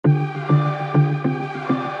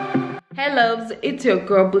loves, it's your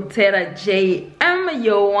girl Butera J. I'm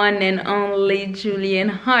your one and only Julian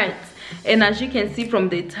Hart, and as you can see from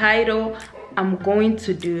the title, I'm going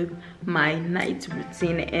to do my night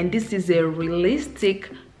routine, and this is a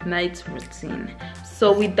realistic night routine.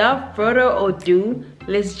 So without further ado,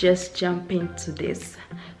 let's just jump into this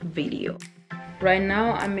video. Right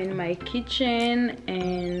now I'm in my kitchen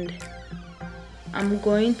and I'm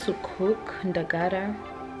going to cook ndagara.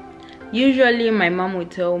 Usually my mom would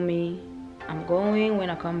tell me, I'm going, when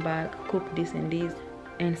I come back, cook this and this,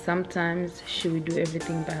 and sometimes she would do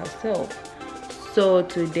everything by herself. So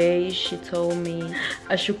today she told me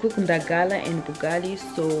I should cook ndagala and bugali,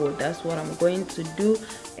 so that's what I'm going to do.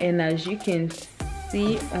 And as you can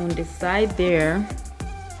see on the side there,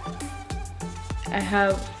 I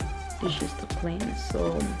have dishes to clean.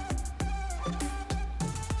 So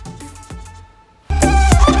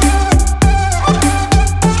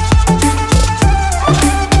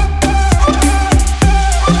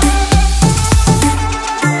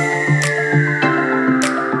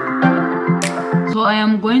I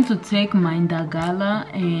am going to take my ndagala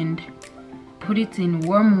and put it in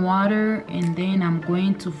warm water, and then I'm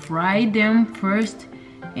going to fry them first,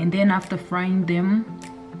 and then after frying them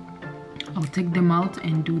I'll take them out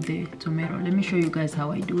and do the tomato. Let me show you guys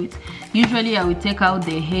how I do it. Usually I will take out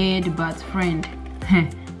the head, but friend,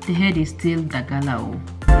 the head is still ndagala.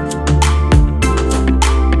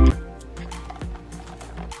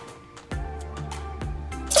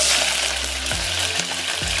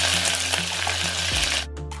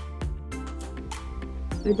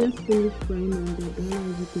 I just finished frying my ndagala.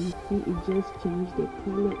 As you can see, it just changed the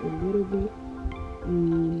color a little bit,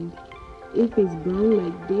 and if it's brown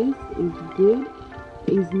like this, it's good.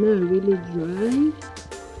 It's not really dry.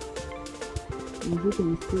 As you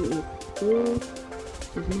can see, it's soft.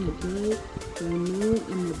 It's not dry. Right now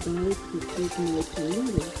I'm about to take my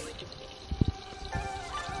tomato.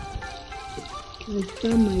 I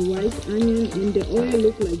start my white onion, and the oil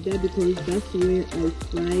look like that because that's where I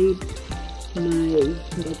fried my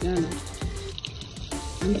ndagala.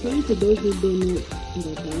 I'm sorry to those who don't know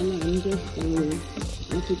ndagala, I'm just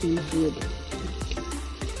African food.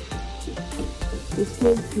 It's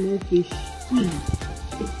called small fish.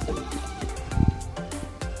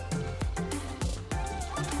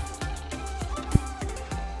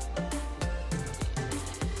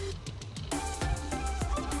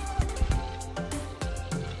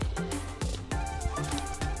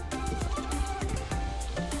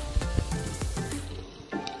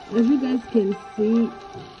 As you guys can see,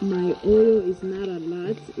 my oil is not a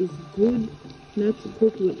lot. It's good not to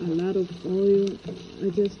cook with a lot of oil. I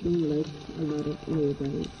just don't like a lot of oil,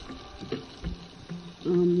 guys.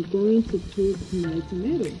 I'm going to put my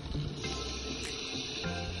tomato.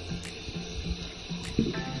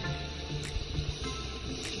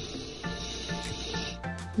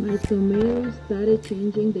 My tomato started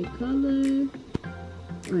changing the color.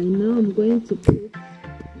 Right now I'm going to put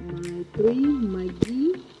my 3 Maggi.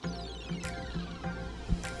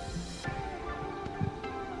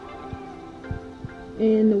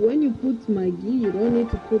 And when you put Maggi, you don't need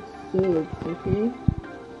to put salt, okay?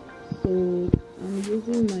 So I'm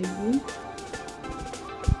using Maggi.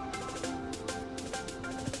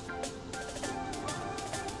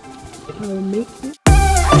 I'll mix it.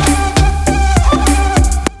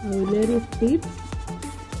 I'll let it steep.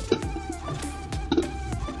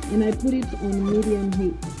 And I put it on medium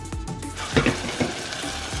heat.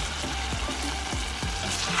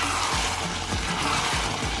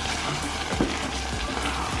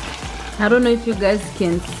 I don't know if you guys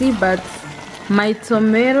can see, but my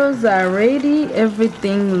tomatoes are ready.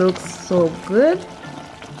 Everything looks so good.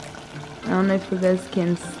 I don't know if you guys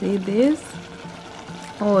can see this.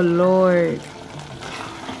 Oh Lord,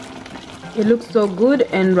 it looks so good.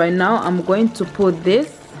 And right now I'm going to put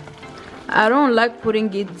this. I don't like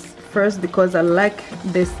putting it first because I like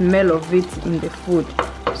the smell of it in the food.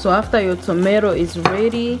 So after your tomato is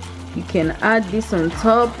ready, you can add this on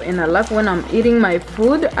top. And I like when I'm eating my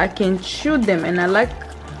food, I can chew them, and I like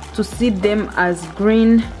to see them as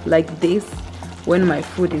green like this when my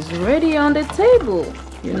food is ready on the table,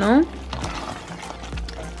 you know.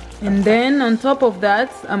 And then on top of that,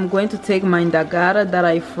 I'm going to take my ndagala that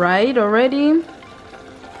I fried already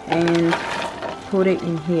and put it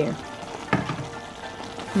in here.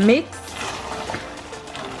 Mix.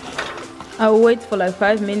 I'll wait for like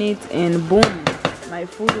 5 minutes, and boom, my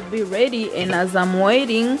food will be ready. And as I'm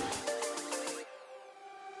waiting,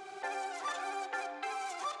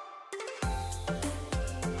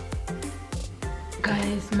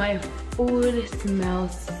 guys, my food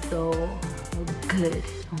smells so good.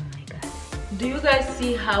 Oh my god, do you guys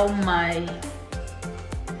see how my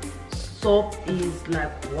soup is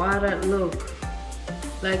like water. Look,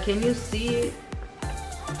 like, can you see it?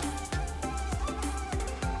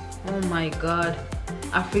 Oh my god,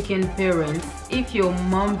 African parents, if your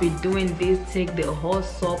mom be doing this, take the whole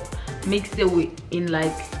soup, mix it with in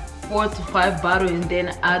like 4 to 5 bottles, and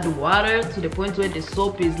then add water to the point where the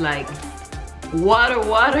soap is like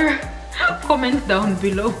water. Comment down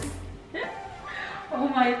below. Oh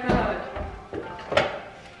my god.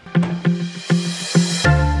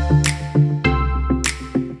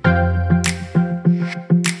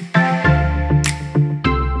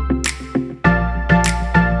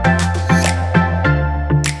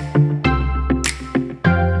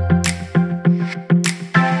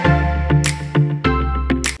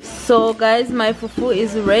 So guys, my fufu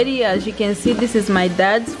is ready. As you can see, this is my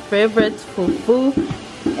dad's favorite fufu,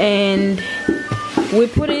 and we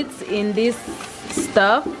put it in this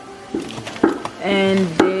stuff. And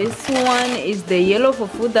this one is the yellow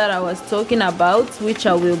fufu that I was talking about, which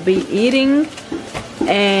I will be eating.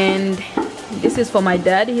 And this is for my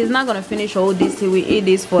dad. He's not gonna finish all this. He will eat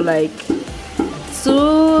this for like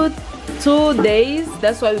two days.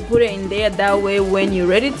 That's why we put it in there. That way when you're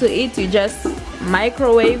ready to eat, you just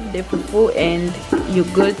microwave the fufu and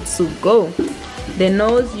you're good to go. The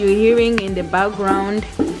noise you're hearing in the background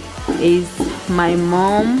is my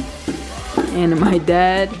mom and my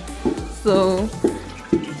dad. So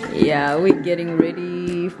yeah, we're getting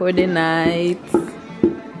ready for the night.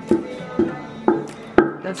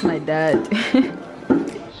 That's my dad.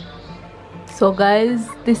 So guys,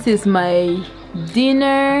 this is my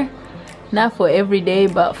dinner. Not for every day,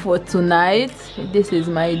 but for tonight. This is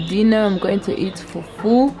my dinner. I'm going to eat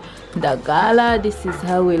fufu dagala. This is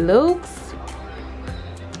how it looks.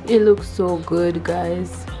 It looks so good,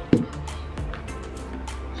 guys.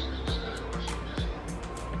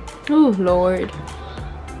 Oh Lord.